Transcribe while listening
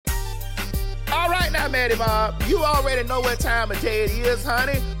Maddie Bob. You already know what time of day it is,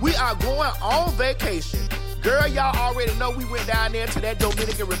 honey. We are going on vacation. Girl, y'all already know we went down there to that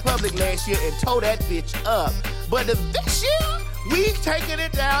Dominican Republic last year and tore that bitch up. But this year, we taking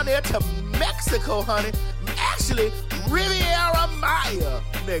it down there to Mexico, honey. Actually, Riviera Maya,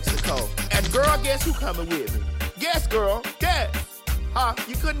 Mexico. And girl, guess who coming with me? Guess, girl. Guess. Huh?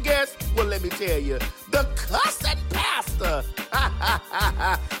 You couldn't guess? Well, let me tell you. The cussing pastor.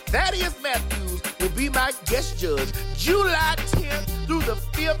 Thaddeus Matthews will be my guest judge July 10th through the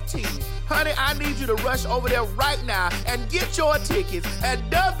 15th. Honey, I need you to rush over there right now and get your tickets at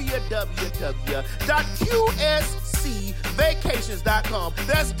www.qscvacations.com.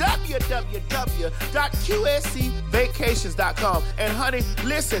 That's www.qscvacations.com. And honey,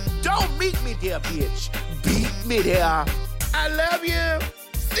 listen, don't meet me there, bitch. Beat me there. I love you.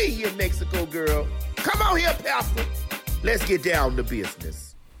 See you in Mexico, girl. Come on here, Pastor. Let's get down to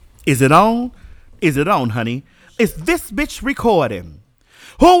business. Is it on? Is it on, honey? Is this bitch recording?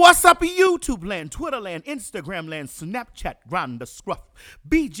 What's up, YouTube land, Twitter land, Instagram land, Snapchat, Grindr, Scruff,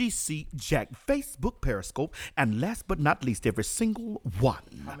 BGC, Jack, Facebook, Periscope, and last but not least, every single one.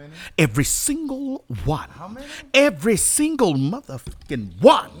 How many? Every single one. How many? Every single motherfucking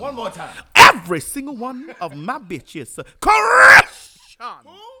one. One more time. Every single one of my bitches. Correction.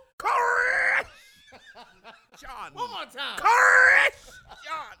 Who? Correction. One more time. Correction.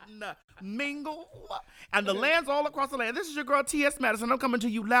 Mingle. And the lands all across the land. This is your girl, T.S. Madison. I'm coming to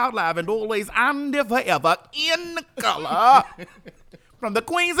you loud, live, and always and forever in color. From the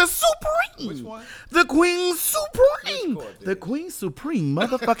Queens of Supreme. Which one? The Queen Supreme. The Queen Supreme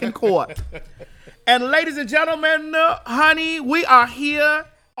motherfucking court. And ladies and gentlemen, honey, we are here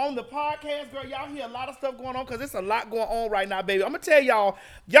on the podcast. Girl, y'all hear a lot of stuff going on because there's a lot going on right now, baby. I'm going to tell y'all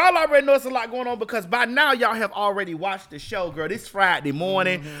already know it's a lot going on because by now y'all have already watched the show, girl. This Friday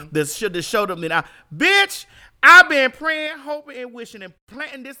morning, the show them now. Bitch, I've been praying, hoping, and wishing and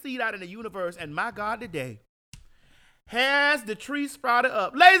planting this seed out in the universe, and my God, today has the tree sprouted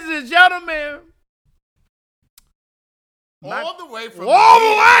up. Ladies and gentlemen. All the way from all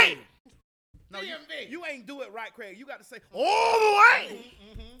the way. No, DMV. you ain't do it right, Craig. You got to say all the way.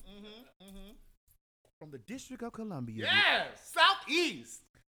 From the District of Columbia. Yes, Southeast.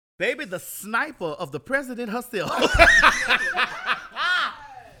 Baby, the sniper of the president herself.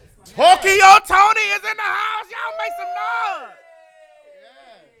 Tokyo Toni is in the house. Y'all make some noise.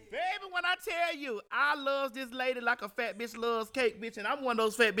 Baby, when I tell you, I love this lady like a fat bitch loves cake, bitch, and I'm one of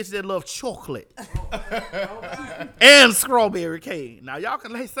those fat bitches that love chocolate and strawberry cake. Now, y'all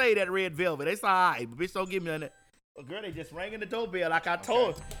can say that red velvet. It's all right, but bitch, don't give me on that. Well, girl, they just ringing the doorbell like I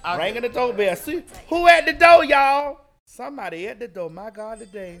told her. Ringing the doorbell. See, who at the door, y'all? Somebody at the door. My God,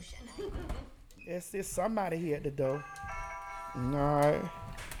 today. It's somebody here at the door. All right.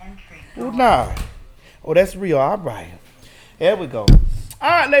 Who not? Oh, that's real. All right. There we go. All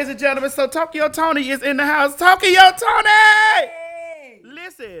right, ladies and gentlemen, so Tokyo Toni is in the house. Tokyo Toni! Hey!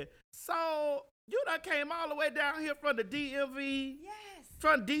 Listen, so you done came all the way down here from the DMV,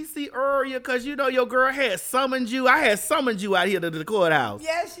 from D.C. area, because you know your girl had summoned you. I had summoned you out here to the courthouse.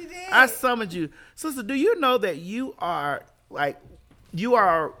 Yes, you did. I summoned you. Sister, do you know that you are, I'm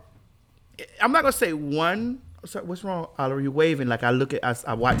not going to say one. Sorry, what's wrong? Are you waving? Like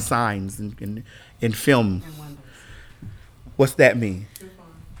I watch signs in film. What's that mean?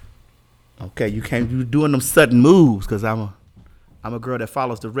 Okay, you can't be doing them sudden moves because I'm a girl that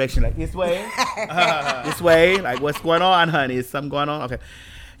follows direction like this way, this way. Like what's going on, honey? Is something going on? Okay,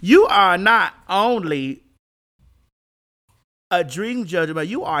 you are not only a dream judge, but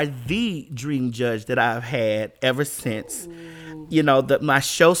you are the dream judge that I've had ever since. You know, my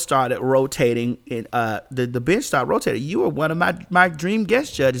show started rotating, and the bench started rotating. You were one of my dream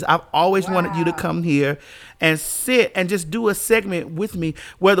guest judges. I've always wanted you to come here and sit and just do a segment with me,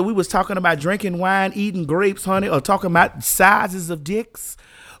 whether we was talking about drinking wine, eating grapes, honey, or talking about sizes of dicks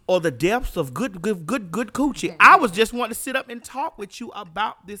or the depths of good coochie. I was just wanting to sit up and talk with you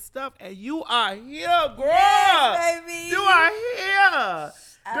about this stuff, and you are here, girl. Yes, baby. You are here.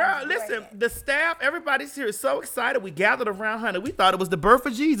 Girl, listen, the staff, everybody's here is so excited. We gathered around, honey. We thought it was the birth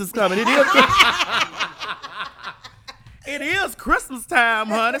of Jesus coming. It is. It is Christmas time,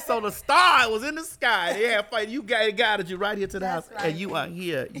 honey. So the star was in the sky. They had fun. You guided you right here to the house. Right, and you are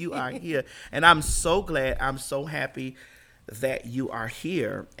here. You are here. And I'm so glad. I'm so happy that you are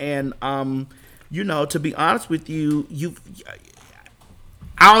here. And, you know, to be honest with you,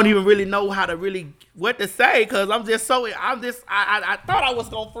 I don't even really know how to what to say because I thought I was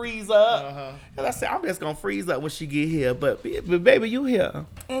going to freeze up. And I said, I'm just going to freeze up when she get here. But baby, you here.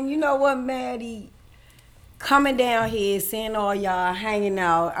 And you know what, Maddie? coming down here, seeing all y'all hanging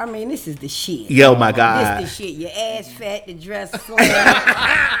out. I mean, this is the shit. Yo, my God. This the shit. Your ass fat, the dress slim.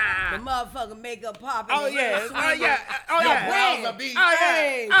 The motherfucker makeup popping. Oh yeah. Oh yeah.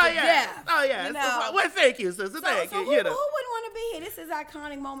 You know? Well, thank you, sister. Thank you. Who wouldn't want to be here? This is an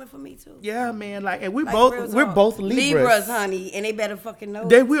iconic moment for me too. Yeah, man. Like, and we're both Libras. Libras, honey, and they better fucking know.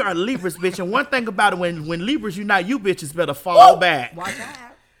 We are Libras, bitch. And one thing about it, when Libras unite, you bitches better fall back. Watch out.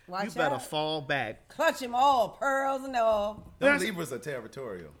 You better fall back. Clutch them all, pearls and all. Them Libras are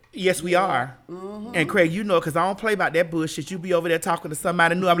territorial. Yes, we are. Mm-hmm. And Craig, you know, because I don't play about that bullshit. You be over there talking to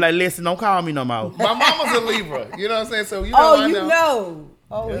somebody new. I'm like, listen, don't call me no more. My mama's a Libra. You know what I'm saying? So you know. Oh, you know.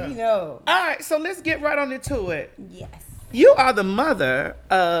 You know. All right, so let's get right on into it. Yes. You are the mother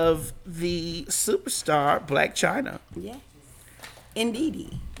of the superstar Blac Chyna. Yes.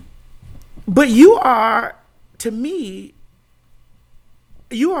 Indeedy. But you are, to me,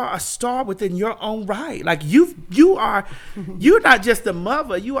 you are a star within your own right. Like you're not just the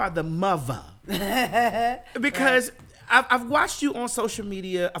mother, you are the mother. Because I've watched you on social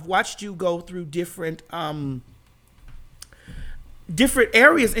media. I've watched you go through different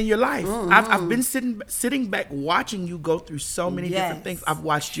areas in your life. Mm-hmm. I've been sitting back watching you go through so many different things. I've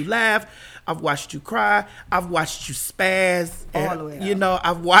watched you laugh. I've watched you cry. I've watched you spaz. All the way up. You know,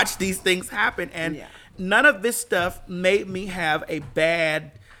 I've watched these things happen, and none of this stuff made me have a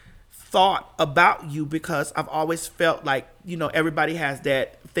bad thought about you, because I've always felt like, you know, everybody has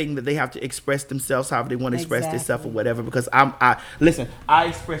that thing that they have to express themselves however they want to express themselves or whatever. Because I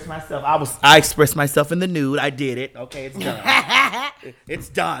expressed myself. I expressed myself in the nude. I did it. Okay, it's done. It's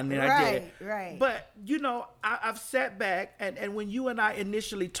done, and I did it. Right. But you know, I've sat back, and when you and I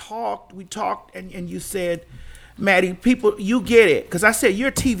initially talked, and you said, Maddie, people, you get it, because I said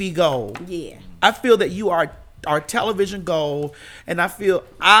you're TV gold. Yeah. I feel that you are our television gold, and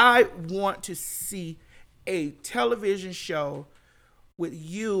I want to see a television show with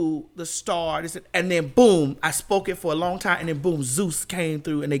you, the star, and then boom, I spoke it for a long time, and then boom, Zeus came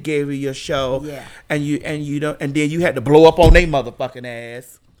through and they gave you your show, and then you had to blow up on their motherfucking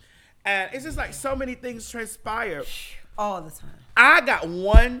ass, and it's just like so many things transpire all the time. I got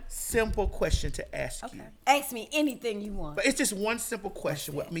one simple question to ask you. Ask me anything you want. But it's just one simple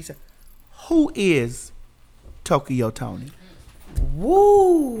question with me. Who is Tokyo Toni?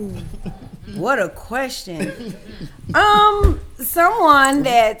 Woo! What a question. Someone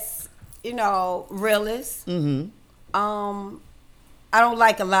that's, you know, realist. Mm-hmm. I don't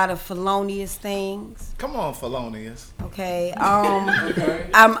like a lot of felonious things. Come on, felonious. Okay.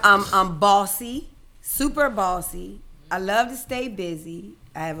 I'm bossy, super bossy. I love to stay busy.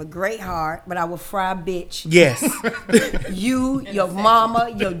 I have a great heart, but I will fry a bitch. Yes. You, your mama,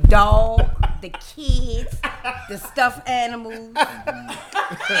 your dog, the kids, the stuffed animals,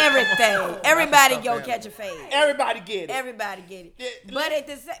 everything. Everybody go catch a fade. Everybody get it. Everybody get it. But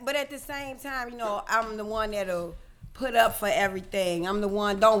at the same time, you know, I'm the one that'll put up for everything. I'm the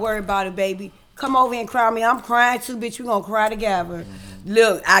one, don't worry about it, baby. Come over and cry me. I'm crying too, bitch. We gonna cry together.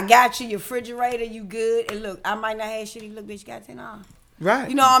 Look, I got you, your refrigerator, you good. And look, I might not have shit. Look, bitch, you got $10. Right.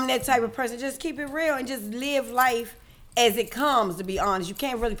 You know, I'm that type of person. Just keep it real and just live life as it comes, to be honest. You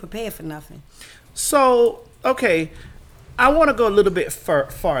can't really prepare for nothing. So, okay, I want to go a little bit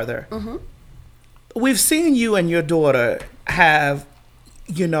farther. Mm-hmm. We've seen you and your daughter have,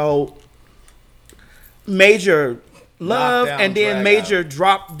 you know, major love and then major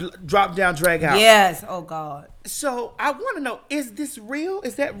drop down, drag out. Yes. Oh, God. So I want to know, is this real?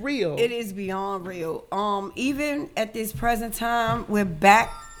 Is that real? It is beyond real. Even at this present time, we're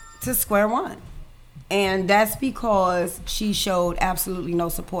back to square one. And that's because she showed absolutely no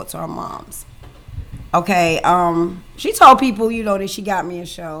support to her moms. Okay, she told people, you know, that she got me a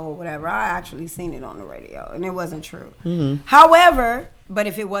show or whatever. I actually seen it on the radio, and it wasn't true. Mm-hmm. However, but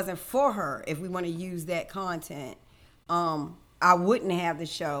if it wasn't for her, if we want to use that content, I wouldn't have the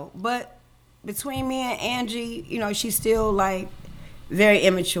show. But between me and Angie, you know, she's still like very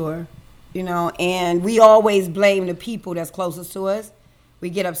immature, you know, and we always blame the people that's closest to us.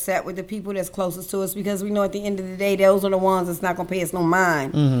 We get upset with the people that's closest to us because we know at the end of the day, those are the ones that's not going to pay us no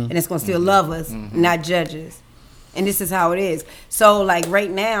mind. Mm-hmm. And it's going to still love us, not judge us. And this is how it is. So, like,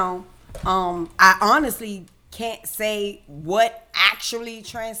 right now, I honestly can't say what actually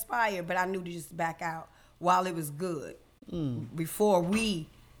transpired, but I knew to just back out while it was good before we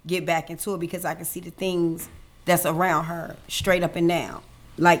get back into it, because I can see the things that's around her straight up and down,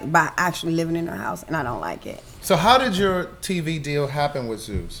 like by actually living in her house, and I don't like it. So how did your TV deal happen with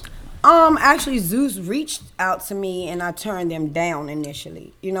Zeus? Actually, Zeus reached out to me and I turned them down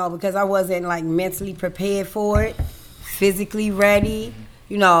initially, you know, because I wasn't like mentally prepared for it, physically ready,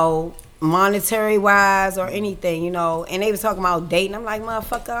 you know. monetary wise or anything, you know. And they was talking about dating. I'm like,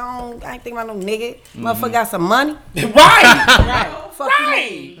 motherfucker, I ain't thinking about no nigga. Motherfucker got some money. Right. Fuck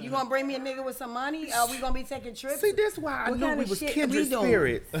you gonna bring me a nigga with some money? Are we gonna be taking trips? See, that's why I What knew kind we of was shit kindred we doing?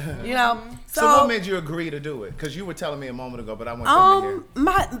 spirits. You know. So what made you agree to do it? Because you were telling me a moment ago, but I want them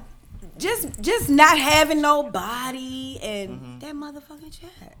to hear. just not having nobody and that motherfucking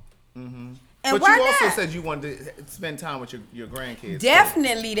chat. And But why you also not? said you wanted to spend time with your grandkids.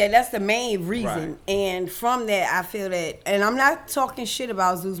 Definitely that's the main reason. Right. And from that, I feel that, and I'm not talking shit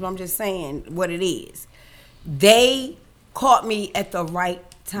about Zeus, but I'm just saying what it is. They caught me at the right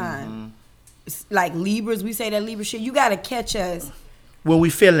time. It's like Libras, we say that Libra shit, you got to catch us. When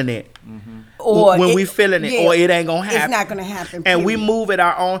we feeling it. Or when we feeling it, or it ain't gonna happen. It's not gonna happen. And we period. move at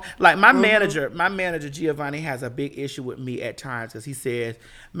our own. Like my manager Giovanni has a big issue with me at times because he says,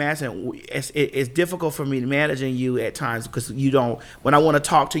 "Madison, it's difficult for me managing you at times because you don't. When I want to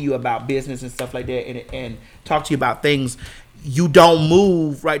talk to you about business and stuff like that, and talk to you about things, you don't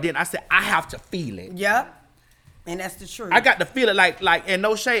move right then." I said, "I have to feel it." Yep. And that's the truth. I got to feel it like, and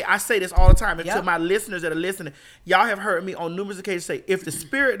no shade, I say this all the time. And to Yep. my listeners that are listening, y'all have heard me on numerous occasions say, if the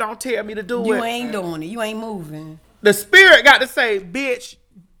spirit don't tell me to do you it, ain't doing it. You ain't moving. the spirit got to say, bitch,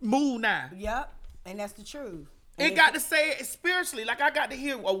 move now. Yep. And that's the truth. It got to say it spiritually. Like I got to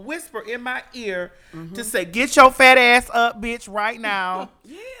hear a whisper in my ear to say, get your fat ass up, bitch, right now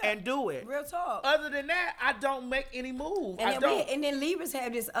and do it. Real talk. Other than that, I don't make any move. And then Libras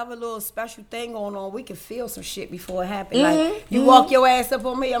have this other little special thing going on. We can feel some shit before it happens. Like you walk your ass up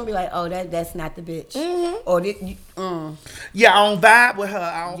on me, I'm be like, oh, that's not the bitch. Or Yeah, I don't vibe with her.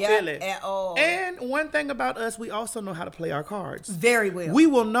 I don't feel it at all. And one thing about us, we also know how to play our cards. Very well. We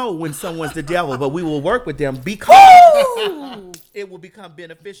will know when someone's the devil, but we will work with them because it will become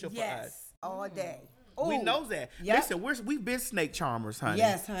beneficial for us. All day. We know that. Yep. Listen, we've been snake charmers, honey.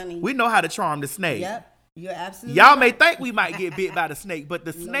 Yes, honey. We know how to charm the snake. Yep. You're absolutely Y'all right. may think we might get bit by the snake, but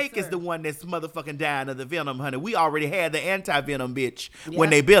the snake is sir. the one that's motherfucking dying of the venom, honey. We already had the anti-venom, bitch, when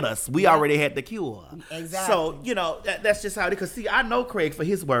they bit us. We already had the cure. Exactly. So, you know, that's just how it is. Because, see, I know Craig for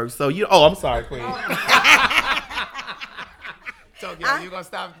his work. So, I'm sorry, Craig. Tokyo, you gonna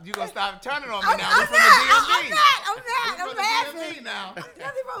stop turning on me now. We're from the DMV. I'm laughing. Now.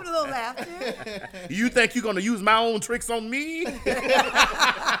 Nothing wrong with a little laughter. You think you're going to use my own tricks on me?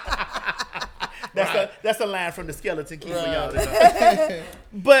 That's a line from the Skeleton Key for y'all to know.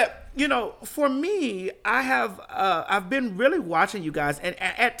 But, you know, for me, I've been really watching you guys. And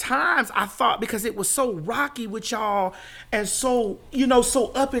at times I thought, because it was so rocky with y'all and so,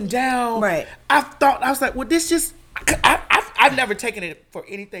 so up and down. Right. I was like, well, this just, I've never taken it for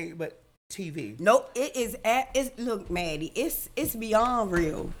anything but TV. Nope, it's look, Maddie, it's beyond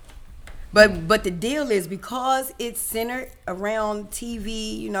real. But the deal is, because it's centered around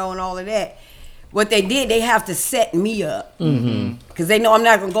TV, and all of that, what they did, they have to set me up. Because they know I'm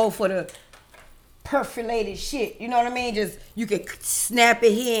not gonna go for the perforated shit. You know what I mean? Just, you can snap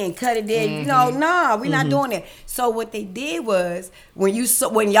it here and cut it there. Nah, we're not doing that. So what they did was, when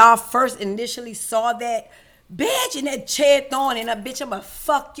y'all first initially saw that bitch and that chair throwing and that bitch, I'ma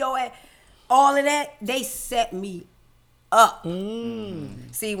fuck your ass, all of that, they set me up.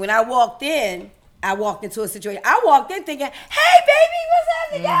 See, when I walked into a situation. I walked in thinking, hey baby,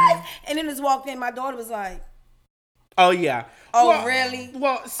 what's up, guys? And then just walked in, my daughter was like, oh yeah. oh well, really?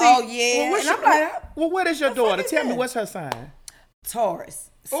 Well, see, oh yeah. Well, and I'm like, well, what is your daughter? is Tell me, that? what's her sign? Taurus.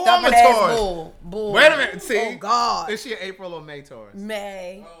 Oh, I'm a Stubborn ass Taurus. bull. Wait a minute. See, Oh God. Is she an April or May Taurus?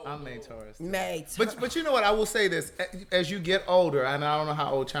 May. I'm May Taurus. May. But you know what? I will say this: as you get older, and I don't know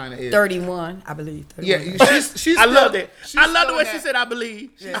how old China is. 31, I believe. 31. Yeah, she's. I loved it. she's I love the still way at- she said, I believe.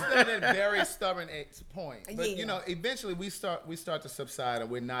 She's still at a very stubborn point. But Yeah. eventually we start to subside, and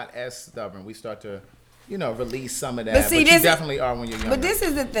we're not as stubborn. We start to, release some of that. But see, you this- definitely are when you're younger. But this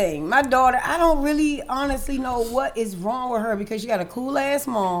is the thing. My daughter, I don't really honestly know what is wrong with her, because she got a cool ass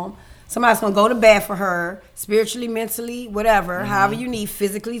mom. Somebody's gonna go to bat for her, spiritually, mentally, whatever, however you need,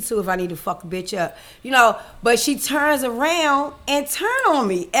 physically too, if I need to fuck a bitch up. But she turns around and turn on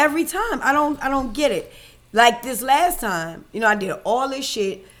me every time. I don't get it. Like this last time, I did all this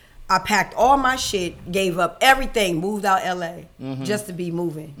shit. I packed all my shit, gave up everything, moved out LA just to be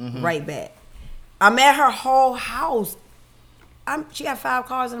moving right back. I'm at her whole house. She got 5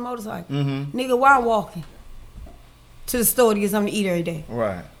 cars and a motorcycle. Nigga, why I'm walking to the store to get something to eat every day?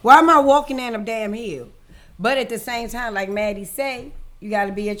 Right. Why am I walking down a damn hill? But at the same time, like Maddie say, you got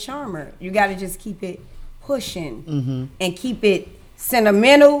to be a charmer. You got to just keep it pushing and keep it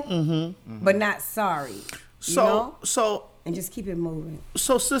sentimental, but not sorry. So and just keep it moving.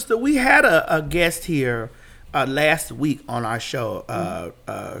 So, sister, we had a guest here last week on our show,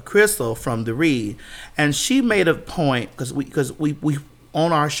 Crystal from The Read, and she made a point because we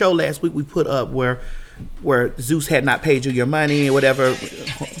on our show last week we put up where Zeus had not paid you your money or whatever.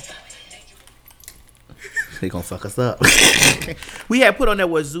 They gonna fuck us up. We had put on there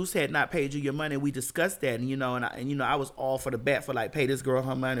where Zeus had not paid you your money. We discussed that, and I was all for the bat for like pay this girl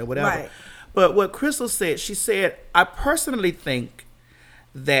her money or whatever. Right. But what Crystal said, she said, I personally think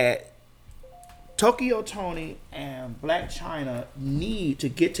that Tokyo Toni and Blac Chyna need to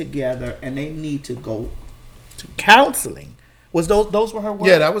get together and they need to go to counseling. Was those were her words?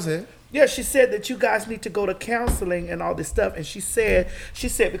 Yeah, that was it. Yeah, she said that you guys need to go to counseling and all this stuff. And she said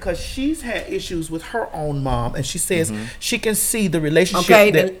because she's had issues with her own mom, and she says she can see the relationship.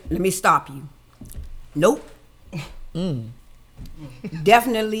 Okay, then let me stop you. Nope.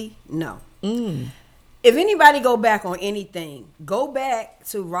 Definitely no. If anybody go back on anything, go back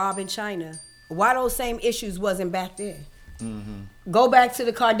to Rob and Chyna. Why those same issues wasn't back then? Go back to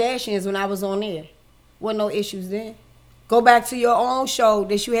the Kardashians when I was on there. Wasn't no issues then. Go back to your own show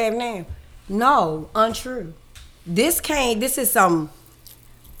that you have now. No, untrue. This is some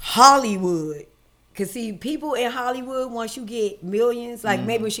Hollywood. Cause see, people in Hollywood, once you get millions, like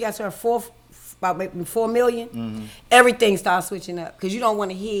maybe when she got to her about maybe 4 million, everything starts switching up. Cause you don't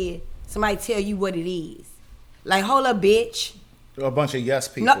want to hear somebody tell you what it is. Like, hold up, bitch. A bunch of yes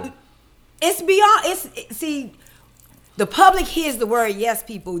people. No, it's beyond. See, the public hears the word yes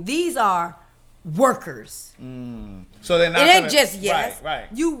people. These are workers. So they're not. It ain't just yes. Right.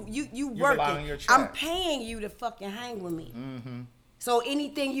 You rely on working. your check. I'm paying you to fucking hang with me. So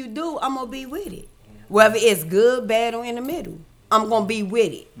anything you do, I'm gonna be with it. Whether it's good, bad, or in the middle, I'm gonna be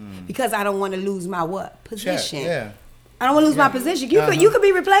with it because I don't want to lose my what position. Check. Yeah. I don't want to lose my position. You could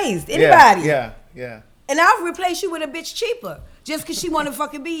be replaced. Anybody. Yeah. And I'll replace you with a bitch cheaper just because she want to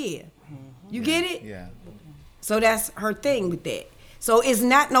fucking be here. You get it? Yeah. So that's her thing with that. So it's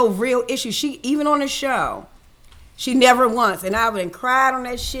not no real issue. She, even on the show, she never once, and I done cried on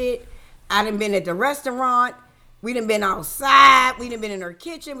that shit. I done been at the restaurant. We done been outside. We done been in her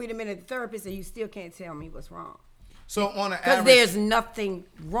kitchen. We done been at the therapist, and you still can't tell me what's wrong. So on an Because average. there's nothing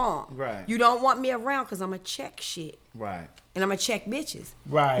wrong. Right. You don't want me around because I'm going to check shit. Right. And I'm going to check bitches.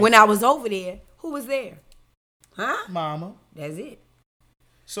 Right. When I was over there, who was there? Huh? Mama. That's it.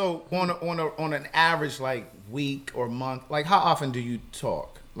 So on an average like week or month, like how often do you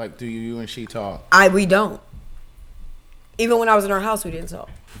talk? Like do you and she talk? We don't. Even when I was in her house, we didn't talk.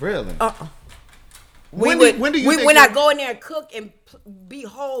 Really? When I go in there and cook and be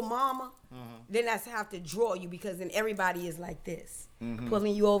whole mama, then I have to draw you because then everybody is like this,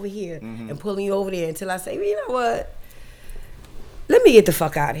 pulling you over here and pulling you over there until I say, well, you know what? Let me get the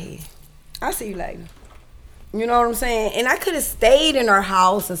fuck out of here. I'll see you later. You know what I'm saying? And I could have stayed in her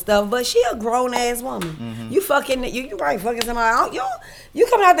house and stuff, but she a grown ass woman. You fucking, you right fucking somebody out. You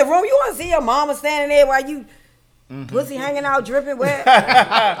coming out the room, you want to see your mama standing there while you pussy hanging out, dripping wet. What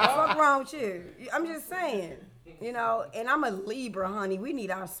the fuck wrong with you? I'm just saying. You know, and I'm a Libra, honey. We need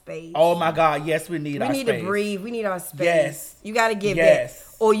our space. Oh my God, yes, we need our space. We need to breathe. We need our space. Yes. You got to give that,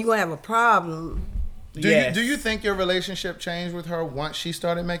 or you're going to have a problem. Do you think your relationship changed with her once she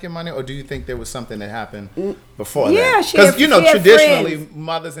started making money, or do you think there was something that happened before that? Yeah, because you know traditionally friends.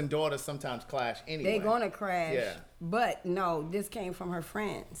 mothers and daughters sometimes clash anyway. They're gonna crash. Yeah. But no, this came from her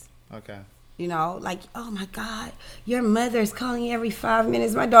friends. Okay. You know, like, oh my God, your mother's calling you every 5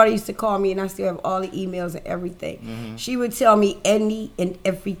 minutes. My daughter used to call me, and I still have all the emails and everything. She would tell me any and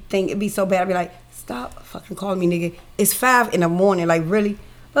everything. It'd be so bad. I'd be like, stop fucking calling me, nigga. It's 5 in the morning. Like, really?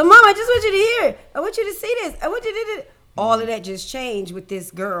 But Mom, I just want you to hear it. I want you to see this. I want you to do it. All of that just changed with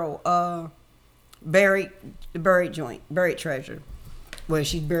this girl, buried treasure. Well,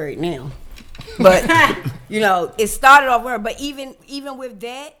 she's buried now. But, you know, it started off with her. But even with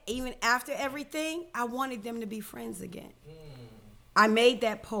that, even after everything, I wanted them to be friends again. I made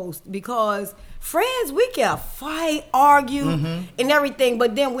that post because friends, we can fight, argue, and everything.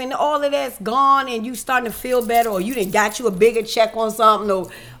 But then when all of that's gone and you starting to feel better, or you done got you a bigger check on something, or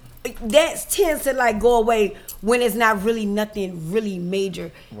that tends to like go away when it's not really nothing really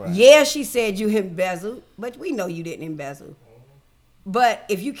major. Right. Yeah, she said you embezzled, but we know you didn't embezzle. But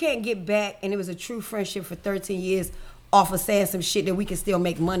if you can't get back, and it was a true friendship for 13 years off of saying some shit that we can still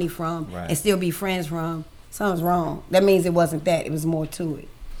make money from and still be friends from, something's wrong. That means it wasn't that. It was more to it.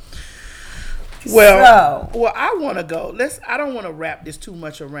 Well, I want to go. I don't want to wrap this too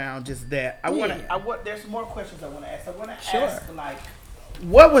much around just that. There's more questions I want to ask. I want to ask, like,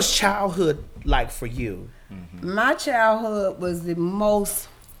 what was childhood like for you? My childhood was the most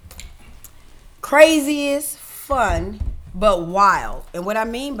craziest, fun, but wild. And what I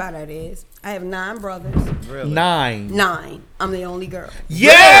mean by that is, I have 9 brothers. Really? 9. 9. I'm the only girl.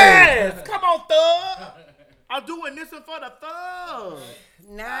 Yes! Come on, thug. I'm doing this in front of thug.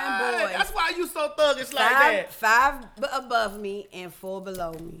 9 Hey, boys. that's why you so thuggish like that. 5 above me and 4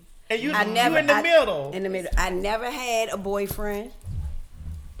 below me. And you I in never- the middle. In the middle. I never had a boyfriend.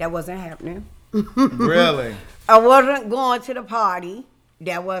 That wasn't happening. Really? I wasn't going to the party.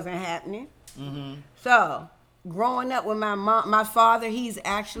 That wasn't happening. So, growing up with my father, he's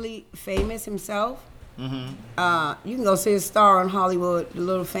actually famous himself. You can go see his star on Hollywood, the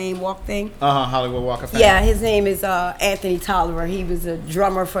little fame walk thing. Hollywood Walk of Fame. Yeah, his name is Anthony Tolliver. He was a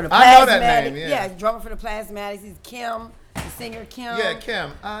drummer for the Plasmatics. I know that name, yeah. Drummer for the Plasmatics. He's Kim, the singer Kim. Yeah,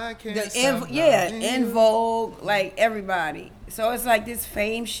 Kim. I can't. In Vogue, like everybody. So it's like this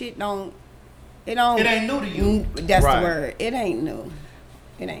fame shit it ain't new to you. That's Right. the word. It ain't new.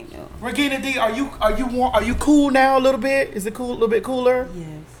 It ain't new. Regina D, are you cool now a little bit? Is it cool a little bit cooler? Yes.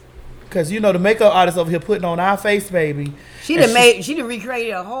 Cause you know the makeup artist over here putting on our face, baby. She done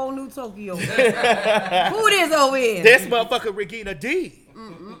recreated a whole new Tokyo. Who this over here? This motherfucker Regina D.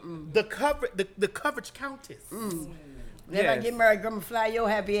 The coverage countess. If I get married, I'm gonna fly your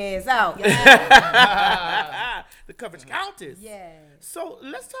happy ass out. The coverage countess. Yeah. So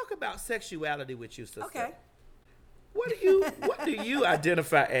let's talk about sexuality with you, sister. Okay. What do you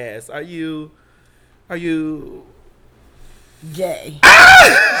identify as? Are you Gay.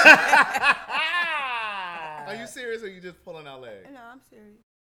 Are you serious or are you just pulling out legs? No, I'm serious.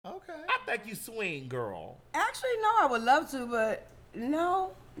 Okay. I think you swing, girl. Actually, no, I would love to, but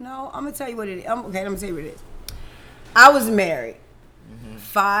no. I'm gonna tell you what it is. Let me tell you what it is. I was married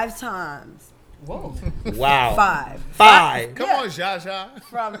 5 times. Whoa. Wow. 5. Come on, Jaja.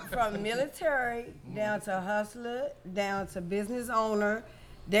 From military down to hustler, down to business owner,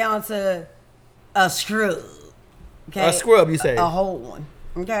 down to a scrub. Okay? A scrub, you say? A whole one.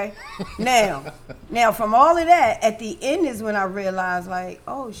 Okay? Now from all of that, at the end is when I realized, like,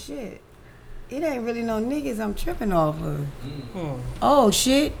 oh shit, it ain't really no niggas I'm tripping off of. Oh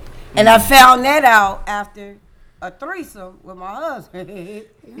shit. And I found that out after a threesome with my husband.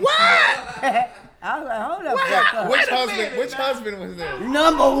 What? I was like, hold up, fuck up. Which husband was this?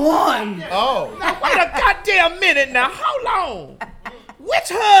 Number 1. Oh. Wait a goddamn minute now. How long? Which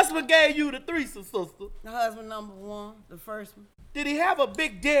husband gave you the threesome, sister? The husband number 1, the first one. Did he have a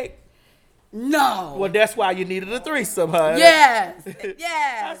big dick? No. Well, that's why you needed a threesome, huh? Yes. Yes.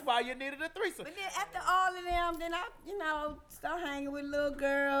 That's why you needed a threesome. But then after all of them, then I, start hanging with little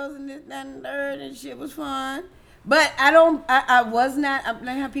girls and this, that, and the third, and shit was fun. But I was not,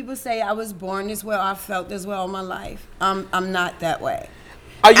 like how people say I was born this way, or I felt this way all my life. I'm not that way.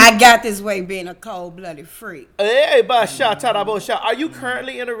 I got this way being a cold-blooded freak. Hey, are you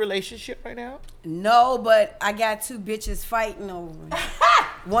currently in a relationship right now? No, but I got 2 bitches fighting over it.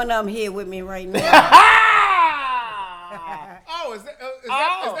 One of them here with me right now. Oh, is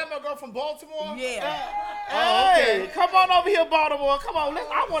that no girl from Baltimore? Yeah. Oh, okay. Hey, come on over here, Baltimore. Come on,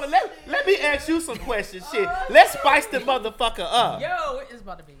 let me ask you some questions. Shit, let's spice the motherfucker up. Yo, it's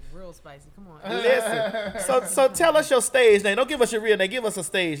about to be real spicy. Come on. Listen, so tell us your stage name. Don't give us your real name. Give us a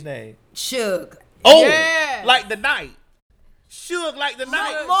stage name. Suge. Oh, Yes. like the night. Suge like the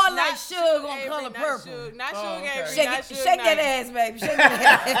night. More like Not Suge on Avery, Color not Purple. Suge, not Oh, Suge okay. Avery, Shake not it, Suge shake that Knight. ass, baby. Shake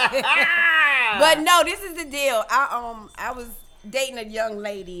that ass. But no, this is the deal. I was dating a young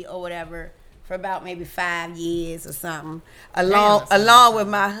lady or whatever for about maybe 5 years or something, along with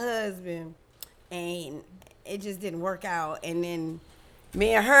my husband, and it just didn't work out. And then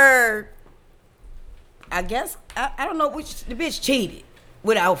me and her, I guess I don't know which the bitch cheated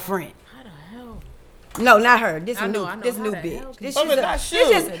with our friend. How the hell? No, not her. This I know, this how new the hell bitch. can This Oh, she's not a-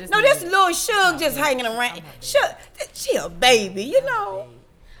 Suge. this little Suge just hanging around. Suge, she a baby, you know.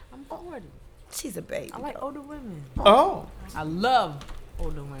 I'm 40. She's a baby. I like older women. Oh, I love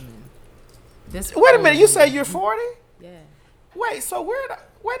older women. This wait a minute. You say you're 40? Yeah. Wait a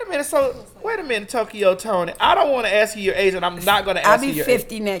minute, Tokyo Toni. I don't want to ask you your age, and I'm not going to I'll ask you be your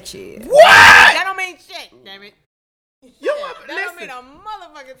 50 next year. age. What? That don't mean shit, damn it. You That don't mean listen. a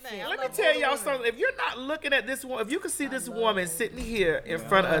motherfucking thing. I Let me love tell older y'all women. something. If you're not looking at this woman, if you can see this woman sitting here in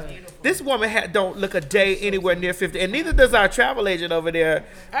front of us, this woman don't look a day anywhere near 50, and neither does our travel agent over there.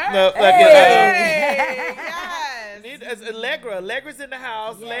 No, Hey, yes. It's Allegra. Allegra's in the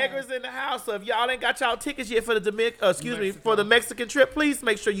house. Allegra's in the house. So if y'all ain't got y'all tickets yet for the for the Mexican trip, please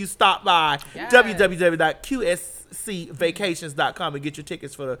make sure you stop by Yes. www.qscvacations.com and get your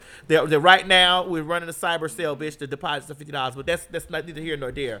tickets for the right now. We're running a cyber sale, bitch. The deposit's of $50, but that's not neither here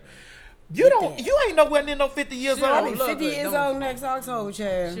nor there. You ain't nowhere near no 50 years She old. I'll be look 50 good, years don't old next October,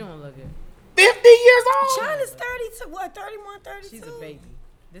 child. She don't look it. 50 years old. China's 32, what, 31, 32? She's a baby.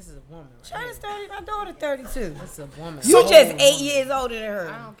 This is a woman. Right Chyna's here. 30. My daughter 32. This is a woman. You A just whole 8 woman. years older than her.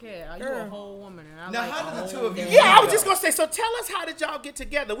 I don't care. Are you a whole woman? And I Now, like how a did the whole two of you? woman. Yeah, I was just gonna say. So tell us, how did y'all get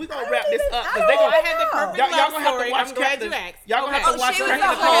together? We gonna wrap this up because they I gonna. had the perfect Y'all love gonna have story. to watch I'm glad Captain. you asked. Y'all gonna have Oh, to watch she was Captain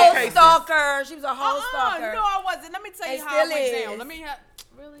a the Cold whole Cases. stalker. She was a whole stalker. No, I wasn't. Let me tell you And how I still went is. down. Let me have.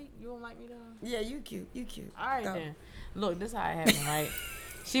 Really? You don't like me though? Yeah, you cute. You cute. All right Go. then. Look, this how it happened, right?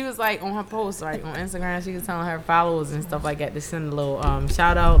 She was like on her post, right, on Instagram, she was telling her followers and stuff like that to send a little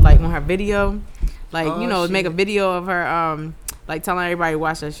shout out, like on her video, like make a video of her like telling everybody to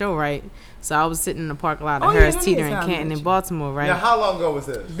watch her show, right? So I was sitting in the parking lot of Harris Teeter in Canton in Baltimore, right? Now, how long ago was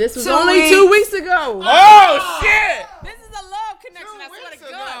this? This was 2 only weeks. 2 weeks ago. Oh shit! This is a love connection. I swear weeks to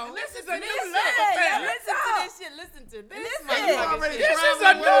ago. God. This is a new Listen, love affair. listen to this shit. Listen to this. Listen. motherfucking shit. This is a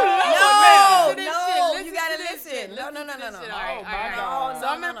new love No, affair. This no, shit, you gotta to this listen. shit, No, no, no, to no, this no. shit. Oh, All right, my all right. God. So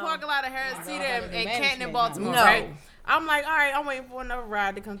I'm in No, the no. parking lot of Harris Teeter in Canton in Baltimore, No. right? I'm like, all right, I'm waiting for another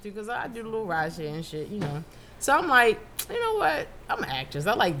ride to come through because I do the little ride share and shit, So I'm like, you know what? I'm an actress.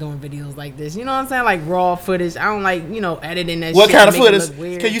 I like doing videos like this. You know what I'm saying? Like raw footage. I don't like, editing that What shit. kind of and make it footage? look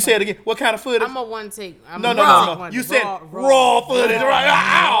weird. Can you say it again? What kind of footage? I'm a one take. No. You said raw footage, right?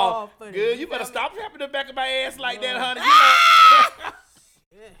 Raw Ow. footage. Good. You better stop tapping the back of my ass like that, honey.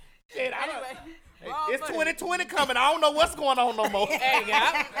 Shit, I don't- Anyway, raw it's footage. 2020 coming. I don't know what's going on no more. Hey,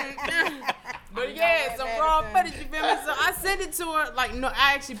 guy. But yeah, some raw footage, you feel me? So I sent it to her,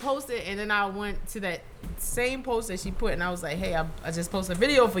 I actually posted, and then I went to that same post that she put, and I was like, hey, I just posted a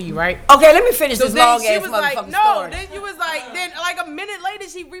video for you, right? Okay, let me finish So this then long she ass was motherfucking like, no, story. then you was like, then like a minute later,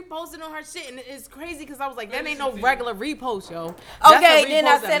 she reposted on her shit, and it's crazy because I was like, that ain't no regular repost, yo. That's Okay, a then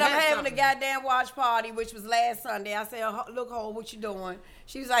I repost said that I'm meant having a something. goddamn watch party, which was last Sunday. I said, look, Ho, what you doing?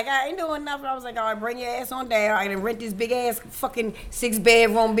 She was like, I ain't doing nothing. I was like, all right, bring your ass on down. I done rent this big ass fucking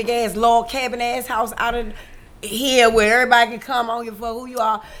 6-bedroom, big ass log cabin ass house out of here where everybody can come. I don't give a fuck who you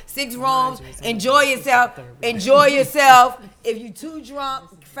are. 6 rooms. Enjoy yourself. Enjoy yourself. If you too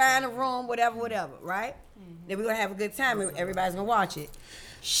drunk, find a room, whatever, right? Then we're gonna have a good time and everybody's gonna watch it.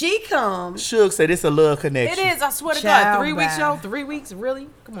 She comes. Suge said it's a love connection. It is, I swear to Child, God. 3 weeks, bye. yo. 3 weeks, really?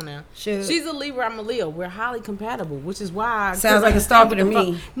 Come on now. Sure. She's a Libra, I'm a Leo. We're highly compatible, which is why. I Sounds couldn't like a stalker to understand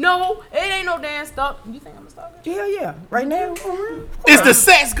me. what the fuck- No, it ain't no damn stalker. You think I'm a stalker? Hell yeah. Right now. It's the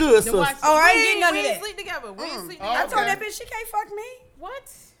sex good, Then watch- sis. Oh, I ain't we getting none we of ain't that. sleep together. We ain't sleep I together. told that bitch she can't fuck me. What?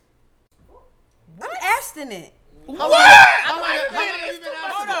 I'm abstinent. What? Hold on.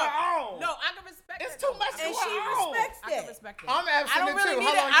 Hold No, I can respect It's that, too though. much And to she respects I can that. respect that. I'm I abstinent don't really too. need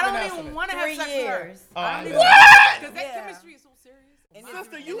How it. long you I been don't abstinent? even want to have 3 sex with her. years. I don't even What? because that Yeah. chemistry is so serious. And Sister,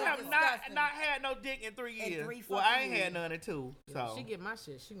 it's- you and have it's not disgusting. had no dick in 3 In years. 3 Well, I fucking ain't years. had none in 2. So. She get my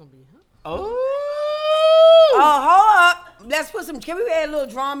shit. She gonna be, huh? Oh. Hold up. Let's put some. Can we add a little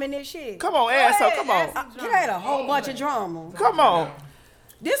drama in this shit? Come on, asshole. Come on. You had a whole bunch of drama. Come on.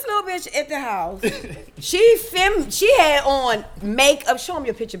 This little bitch at the house, she had on makeup. Show me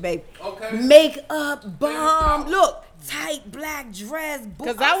your picture, baby. Okay. Makeup, bomb. Look, tight black dress.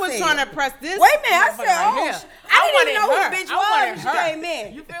 Because I was trying to press this. Wait a minute, I said, motherfucker right oh, here. I didn't even know wanted who her. the bitch I was wanted when she her. came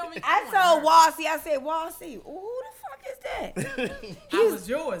in. You feel me? I told Walsey, I said, Walsey, who the fuck is that? I was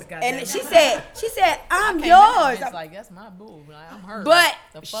yours, goddamn. And she said, I'm Yours. yours. Like, that's my boo. Like, I'm her. But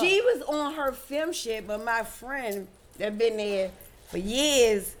The fuck? she was on her film shit, but my friend that been there for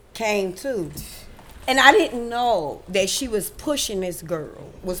years came too. And I didn't know that she was pushing this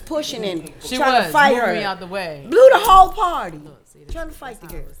girl, was pushing and She trying was to fight moving her. me out the way. Blew the whole party. Trying to fight the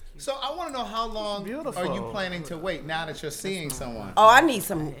girl. So I want to know how long Beautiful. are you planning to wait now that you're seeing someone? Oh, I need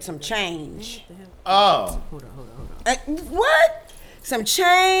some change. Oh. Hold on. What? Some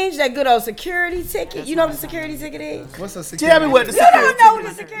change, that good old security ticket. You know what the security ticket is? What's a Tell security? me what the You don't security. know what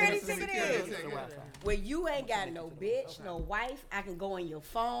the security ticket is. Where you ain't got no bitch, no wife. I can go on your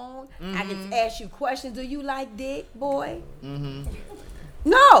phone. I can ask you questions. Do you like dick, boy?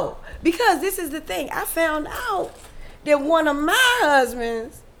 No, because this is the thing. I found out that one of my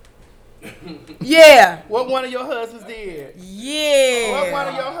husbands, yeah, What one of your husbands did? What yeah, one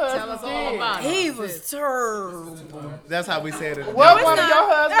of your Tell husbands us all did? about it. he was terrible. That's how we said it. What one of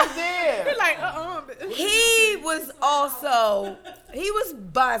your husbands did? You're like, He was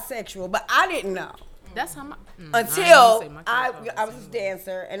bisexual, but I didn't know. That's how my. Until I was a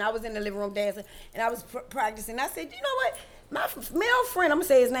dancer and I was in the living room dancing and I was practicing. I said, you know what? My male friend, I'm gonna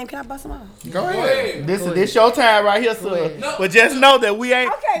say his name. Can I bust him out? Go ahead. This your time right here, sir. But just know that we ain't.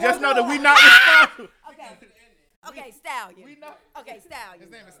 Okay, just no, know go that we on. not responsible. Okay, Stallion. Okay, His Stallion.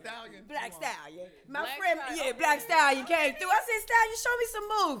 name is Stallion. Black Stallion. My Black friend, Stallion. yeah, Black Stallion came through. I said, Stallion, show me some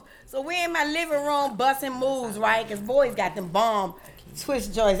moves. So we in my living room busting moves, right? Because boys got them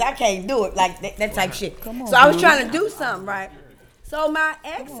twist joints. I can't do it like that type shit. So I was trying to do something, right? So my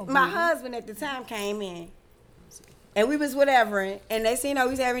husband at the time came in. And we was whatever, and they seen we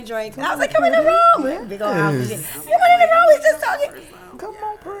was having drinks. And I was like, come in the room. Big old house and shit. Come in the room, we just talking. Come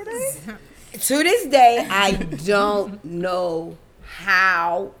on, pretty. To this day, I don't know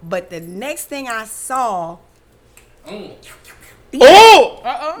how, but the next thing I saw. Oh! Yeah, Wait a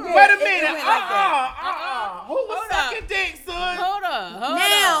it minute. went like Who was sucking dick, son? Hold up.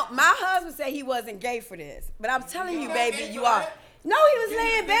 Now, my husband said he wasn't gay for this, but I'm telling you, baby, you are. No, he was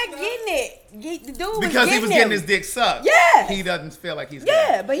laying back getting it. The dude was Because he was him. getting his dick sucked. Yeah. He doesn't feel like he's gay.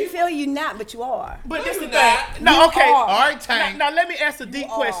 Yeah, but he feel you not, but you are. But this is the thing. No, okay. are. All right, Tank. Now let me ask a deep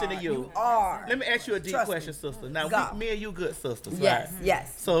question to you. You are. Let me ask you a deep Trust me. question, sister. Now, Go. me and you good sisters, Yes, right?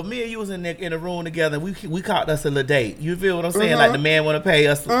 yes. So me and you was in a room together. We caught us a little date. You feel what I'm saying? Like the man want to pay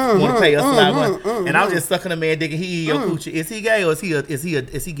us, a lot of money, and I'm just sucking a man dick. And he eat your coochie. Is he gay or is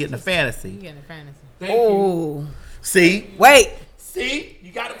he getting a fantasy? You getting a fantasy. Oh. See, Wait. see,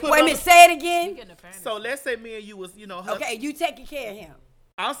 you gotta put. Wait a on minute, the- say it You again. getting a fantasy. So let's say me and you was, Okay, you taking care of him.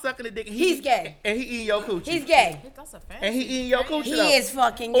 I'm sucking the dick. And He's gay. and he eating your coochie. He's gay. That's a fantasy. and he eating your coochie. He though. is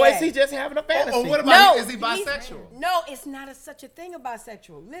fucking gay. Or is he just having a fantasy? Or what No, about is he he's- bisexual? No, it's not such a thing about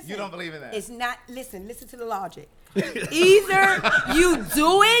bisexual. Listen. You don't believe in that? It's not. Listen to the logic. Either you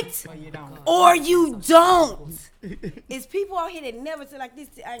do it or you don't. It's people out here that never say like this.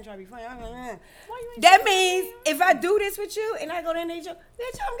 I ain't trying to be funny. That means if I do this with you and I go there and eat you,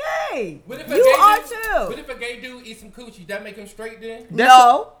 bitch, I'm gay. What if a You gay are dude, too. What if a gay dude eat some coochie? That make him straight then?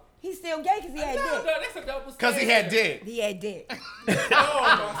 No, he's still gay because he had No, dick. that's a double Because he had dick. He had dick.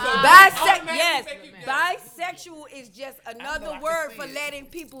 Automatically Yes, take you gay. bisexual is just another I can word see for it. letting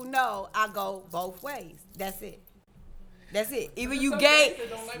people know I go both ways. That's it. That's it. Either you Some gay, gays that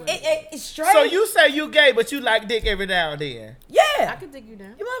don't like it's straight. So you say you gay, but you like dick every now and then. yeah. I could dig you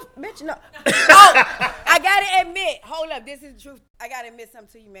down. You bitch, no. Oh, I gotta admit. Hold up, this is the truth. I gotta admit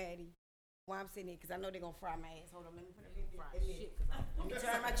something to you, Maddie. While I'm sitting here, because I know they're gonna fry my ass. Hold on, let me put let me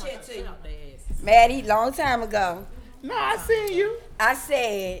turn my chair to you. Maddie, long time ago, No, I seen you. I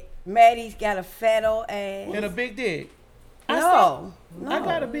said Maddie's got a fat old ass. And a big dick. No, I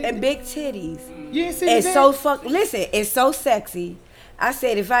got a big and dick. big titties. You ain't seen It's that? so listen, it's so sexy. I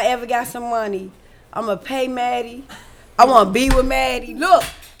said if I ever got some money, I'm gonna pay Maddie. I wanna be with Maddie. Look,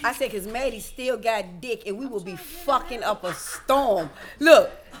 I said cause Maddie still got dick and we will be fucking up a storm. Look,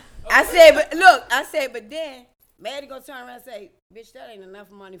 I said, but then Maddie gonna turn around and say, bitch, that ain't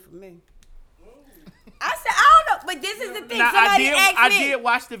enough money for me. I said, I don't know, but this is the thing. Now, Somebody asked I me. did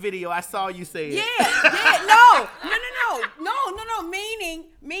watch the video. I saw you say it. Yeah, no.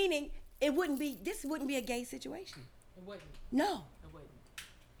 Meaning, it wouldn't be. This wouldn't be a gay situation. It wouldn't. No, It wouldn't.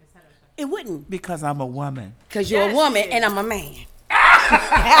 It's heterosexual. it wouldn't. Because I'm a woman. Cause you're a woman and I'm a man.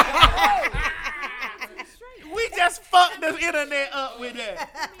 We just fucked the internet up with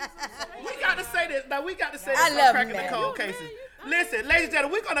that. We got to say this. Now we got to say this I on love Cracking the Maddie. Cold Cases. Listen, ladies and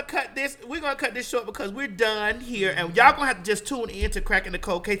gentlemen, we're gonna cut this short because we're done here, and y'all gonna have to just tune in to Cracking the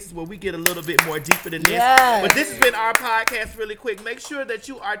Cold Cases where we get a little bit more deeper than this. Yes. But this has been our podcast really quick. Make sure that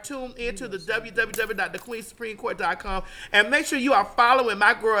you are tuned into the www.thequeensupremecourt.com and make sure you are following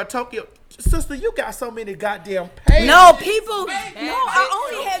my girl Tokyo. Sister, you got so many goddamn pages. No, people. No, I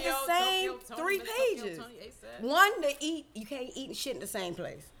only had the same 3 pages. One to eat, you can't eat and shit in the same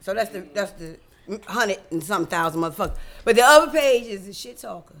place. So that's the 100 and some thousand motherfuckers. But the other page is the shit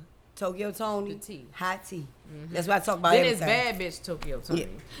talker. Tokyo Toni, The tea. hot tea. That's what I talk about Then it's everything. bad bitch Tokyo Toni. Yeah.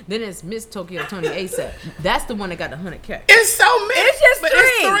 Then it's Miss Tokyo Toni ASAP. That's the one that got the 100K. It's so many. It's just but 3.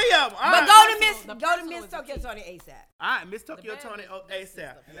 It's 3 of them. All But right. go to The Miss personal is the Tokyo tea. Toni ASAP. All right, Miss Tokyo Toni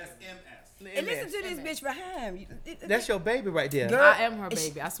ASAP. And that's MS. And listen to this bitch behind you. That's your baby right there. Girl, I am her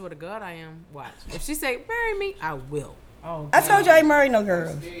baby. I swear to God I am. Watch. If she say marry me, I will. Oh, I told you I ain't married no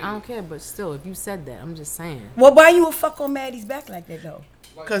girl. I don't care, but still, if you said that, I'm just saying. Well, why you would fuck on Maddie's back like that though?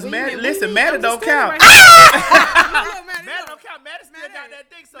 Because What do you Maddie, mean? What do you listen, mean? Maddie I'm don't just standing count. right here. Maddie don't count. Maddie still got that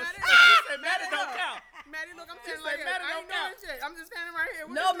dick, so she said Maddie don't count. Maddie, look, I'm She standing said like this. Maddie I don't ain't doing count. shit. I'm just standing right here.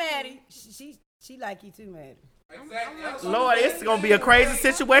 What No, is it? Maddie. She like you too, Maddie. Exactly. Lord, it's gonna be a crazy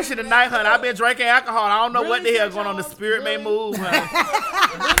situation tonight, honey. I've been drinking alcohol. I don't know what the hell going on. The spirit may move, honey.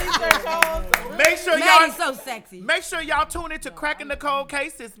 Make sure Maddie's y'all. so sexy. Make sure y'all tune into Cracking the Cold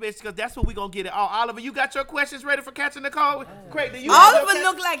Cases, bitch, because that's what we gonna get it all. Oliver, you got your questions ready for catching the cold? Craig, do you? have Oliver your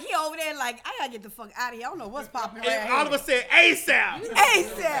look like he over there like, I gotta get the fuck out of here. I don't know what's popping And right Oliver said ASAP. here.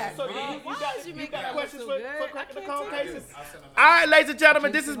 ASAP. So you got you got questions so for good. cracking the I cold can't cases? All right, ladies and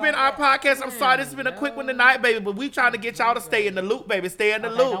gentlemen, this has been our podcast. I'm sorry, this has been a quick one tonight, baby, but we trying to get y'all to stay in the loop, baby. Stay in the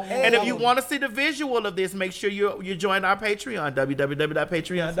loop. And if you want to see the visual of this, make sure you join our Patreon,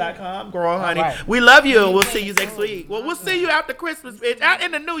 www.patreon.com. Girl, honey, we love you, and we'll see you next week. Well, we'll see you after Christmas, bitch. Out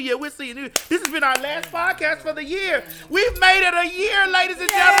in the new year, we'll see you. This has been our last podcast for the year. We've made it a year, ladies and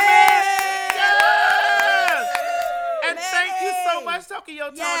gentlemen. Yes! And thank you so much, Tokyo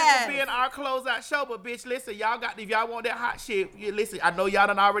Toni, for being our closeout show. But bitch, listen, y'all got if y'all want that hot shit, listen. I know y'all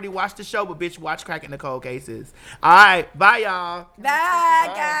done already watched the show, but bitch, watch Cracking the Cold Cases. All right, bye y'all.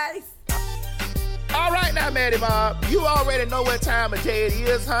 Bye, guys. All right now, Maddie Bob, you already know what time of day it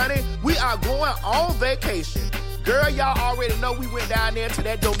is, honey. We are going on vacation. Girl, y'all already know we went down there to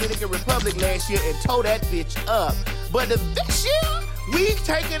that Dominican Republic last year and tore that bitch up. But this year, we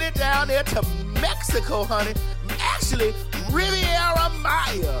taking it down there to Mexico, honey. Actually, Riviera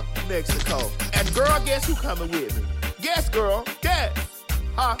Maya, Mexico. And girl, guess who coming with me? Guess, girl, guess.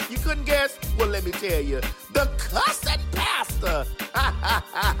 Huh? You couldn't guess? Well, let me tell you. The cussing pastor.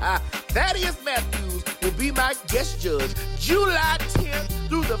 Thaddeus Matthews will be my guest judge July 10th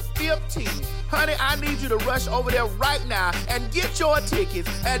through the 15th. Honey, I need you to rush over there right now and get your tickets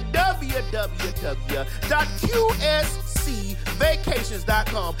at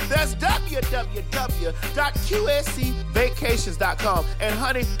www.qscvacations.com. That's www.qscvacations.com. And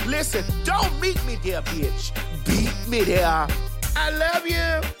honey, listen, don't meet me there, bitch. Beat me there. I love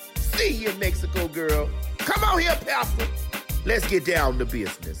you. See you in Mexico, girl. Come on here, Pastor. Let's get down to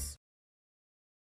business.